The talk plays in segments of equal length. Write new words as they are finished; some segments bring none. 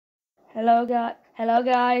Hello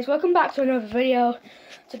guys, welcome back to another video.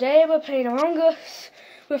 Today we're playing Among Us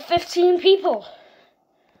with 15 people.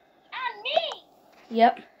 And me!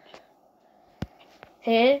 Yep.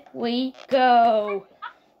 Here we go.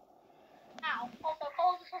 Ow. Also,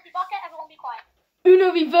 Cole's a sussy bucket, everyone be quiet.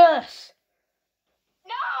 Uno reverse.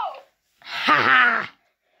 No! Haha!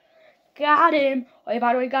 Got him. Oh,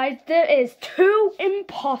 by the way guys, there is 2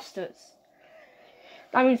 imposters.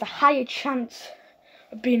 That means a higher chance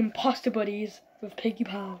of being imposter buddies with Piggy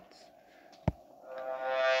Pants.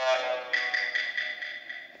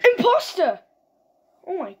 Imposter!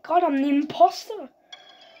 Oh my god, I'm the imposter.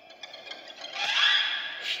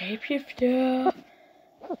 Shapeshifter.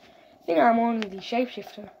 I think I'm only the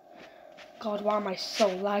shapeshifter. God, why am I so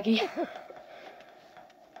laggy?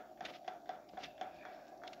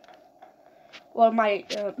 Well, my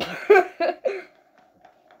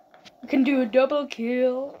we can do a double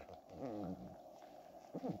kill.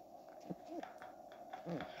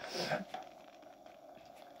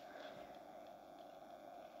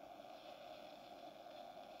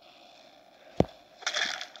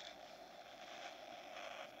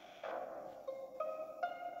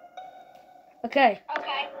 Okay.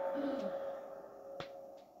 Okay.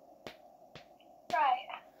 Right.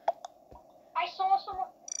 I saw some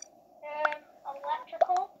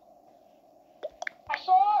electrical. I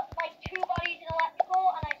saw like 2 bodies in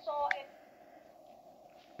electrical, and I saw him.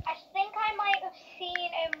 I think I might have seen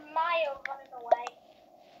a Mayo running away.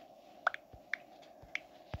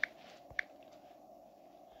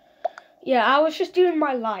 Yeah, I was just doing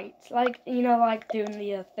my lights, like, you know, like doing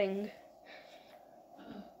the thing.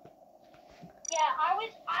 Yeah, I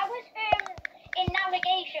was in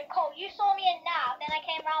navigation. Cole, you saw me in nav, then I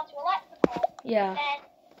came round to electrical. Yeah. Then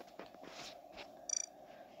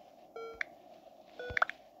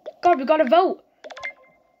God, we gotta vote.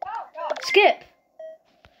 oh god. Skip.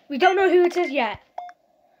 We don't know who it is yet.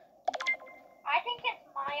 I think it's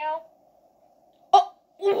Mayo. Oh!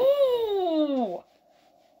 Ooh! Oh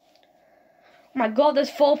my god, there's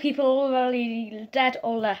 4 people already dead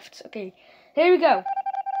or left. Okay, here we go.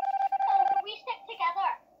 Oh, can we stick together?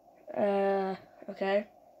 Okay.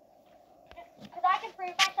 Because I can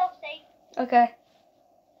prove myself safe. Okay.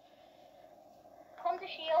 Come to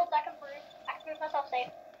shields, I can prove myself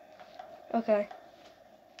safe. Okay.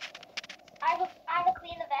 I will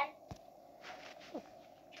clean the vent.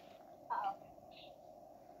 Uh-oh.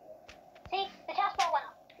 See, the chest ball went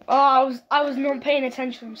up. Oh, I was not paying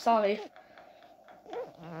attention, I'm sorry.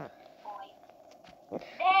 Boy.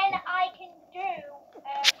 Then I can do,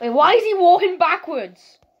 Wait, why is he walking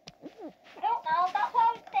backwards? I don't know, that's what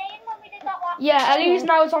I was saying when we did that last Yeah, at time. least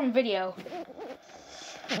now it's on video.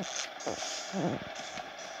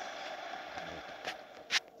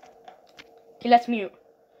 Okay, let's mute.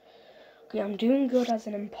 Okay, I'm doing good as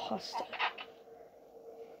an imposter.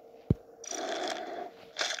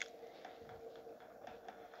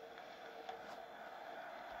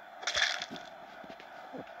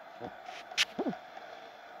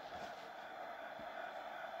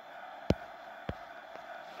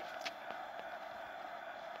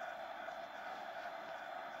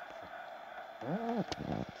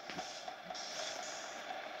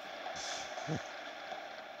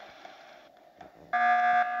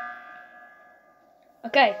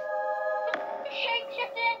 Okay.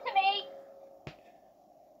 Shapeshifted into me.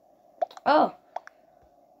 Oh.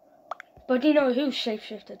 But do you know who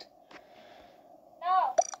shapeshifted?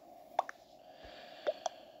 No.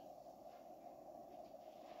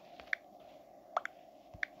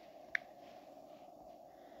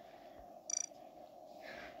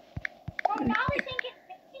 Well, now I think it's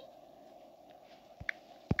me.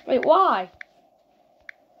 Wait, why?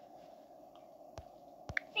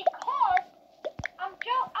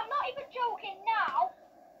 Because I'm not even joking now.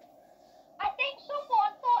 I think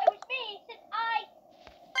someone thought it was me since I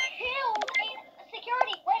killed in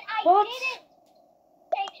security when I What? didn't.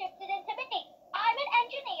 Shapeshifted into me. I'm an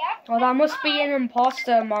engineer. Oh, that must be an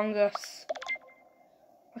imposter among us.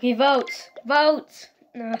 Okay, vote. Vote.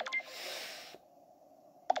 No.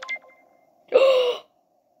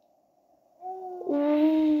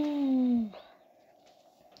 Ooh.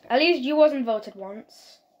 At least you wasn't voted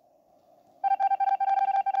once.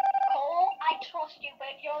 Cole, I trust you, but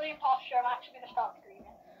if you're the imposter, I'm actually going to start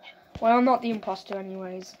screaming. Well, I'm not the imposter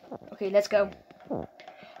anyways. Okay, let's go.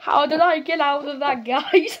 How did I get out of that,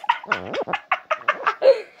 guys?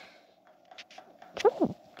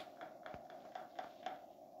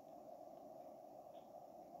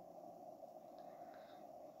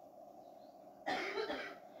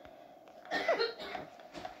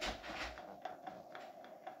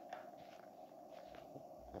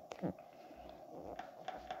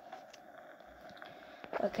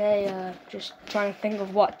 Okay, just trying to think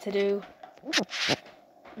of what to do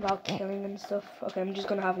about killing and stuff. Okay, I'm just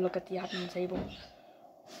gonna have a look at the admin table.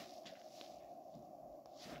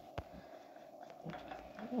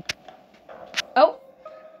 Oh!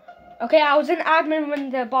 Okay, I was in admin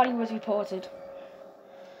when the body was reported.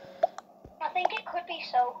 I think it could be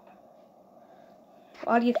so.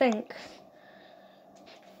 What do you think?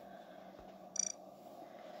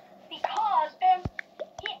 Because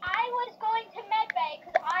I was going to medbay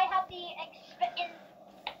because I had the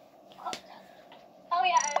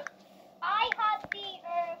I had the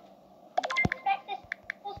inspect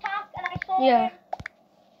this task and I saw Yeah. him.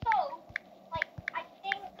 So, like, I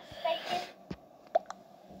think they did.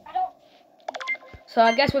 I don't. So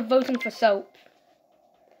I guess we're voting for soap.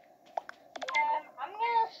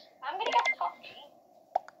 I'm gonna get Topsy.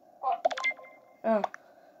 Oh.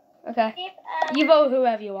 Okay. If You vote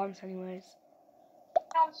whoever you want anyways.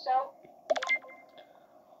 so.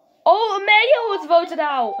 Oh, Mayo was voted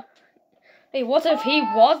out! Hey, what if he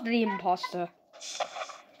was the imposter?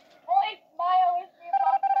 What if Mayo is the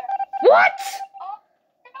imposter? What? Oh,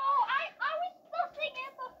 no, I was sussing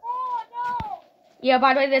it before, no. Yeah,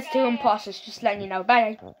 by the way, there's two imposters, just letting you know.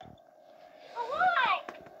 Bye. But why?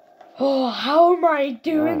 Oh, how am I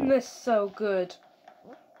doing this so good?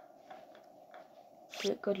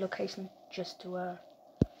 Good location just to,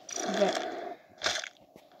 get.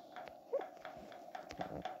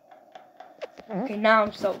 Okay, now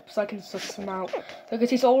I'm so I can suss him out. Because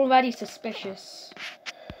he's already suspicious.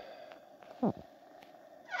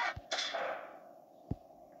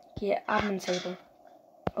 Yeah, admin table.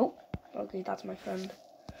 Oh, okay, that's my friend.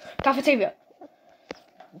 Cafeteria.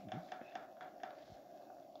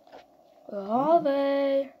 Where are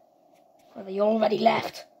they? Are they already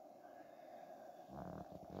left?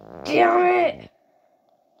 Damn it!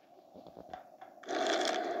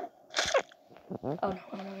 Oh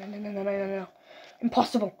no.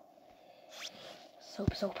 Impossible.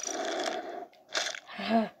 Soap.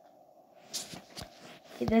 Okay,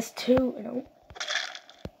 there's two, no.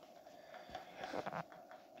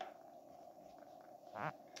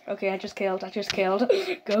 Okay, I just killed. Go.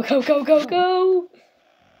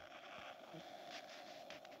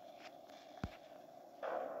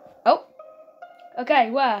 Oh.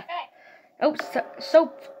 Okay, where? Okay. Oh,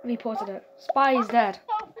 Soap reported it. Spy is dead.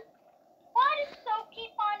 Why did Soap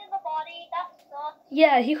keep finding the body? That sucks.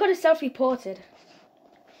 Yeah, he could have self-reported.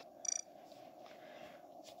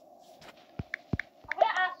 I'm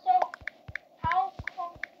gonna ask Soap, how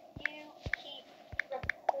come you keep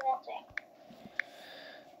reporting?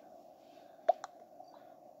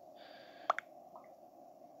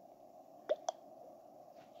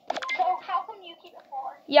 So how come you keep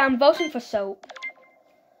reporting? Yeah, I'm voting for Soap.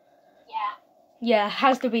 Yeah. Yeah,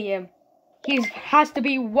 has to be him. He has to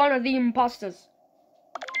be one of the imposters.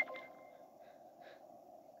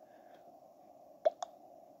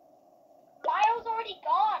 Miles already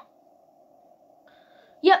gone.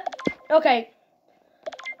 Yep. Okay.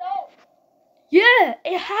 No. Yeah,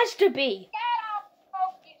 it has to be. Get out.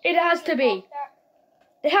 Oh, It has to be.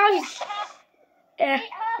 It has. It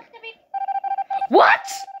has to be. What?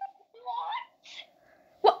 What?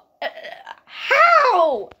 What?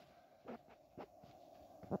 How?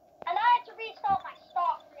 And I had to restart my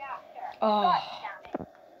stock reactor. Oh. God damn it.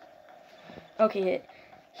 Okay,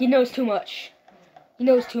 he knows too much.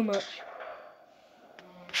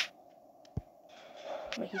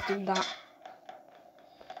 Wait, he's doing that.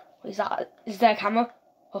 What is that? Is there a camera?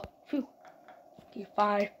 Oh, phew.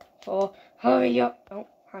 5, 4, hurry up. Oh,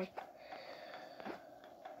 hi.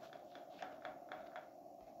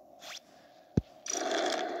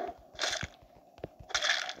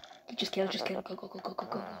 Just kill.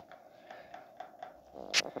 Go.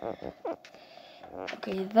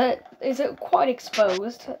 Okay, that is quite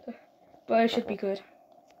exposed, but it should be good.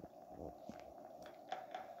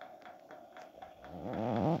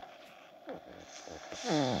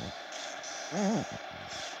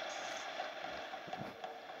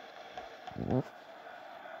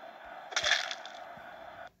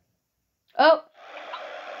 Oh,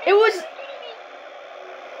 it was.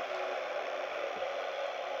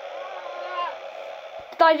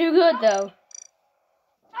 Did I do good though?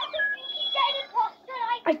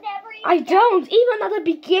 I don't, even at the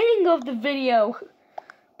beginning of the video.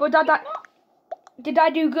 But did I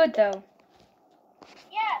do good though?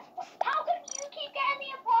 Yeah. How come you keep getting the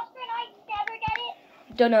imposter and I never get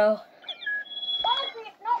it? Don't know. Honestly,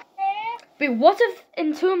 it's not fair. But what if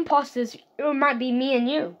in 2 imposters it might be me and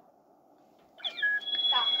you?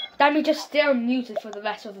 Nah. Then we just stay unmuted for the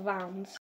rest of the rounds.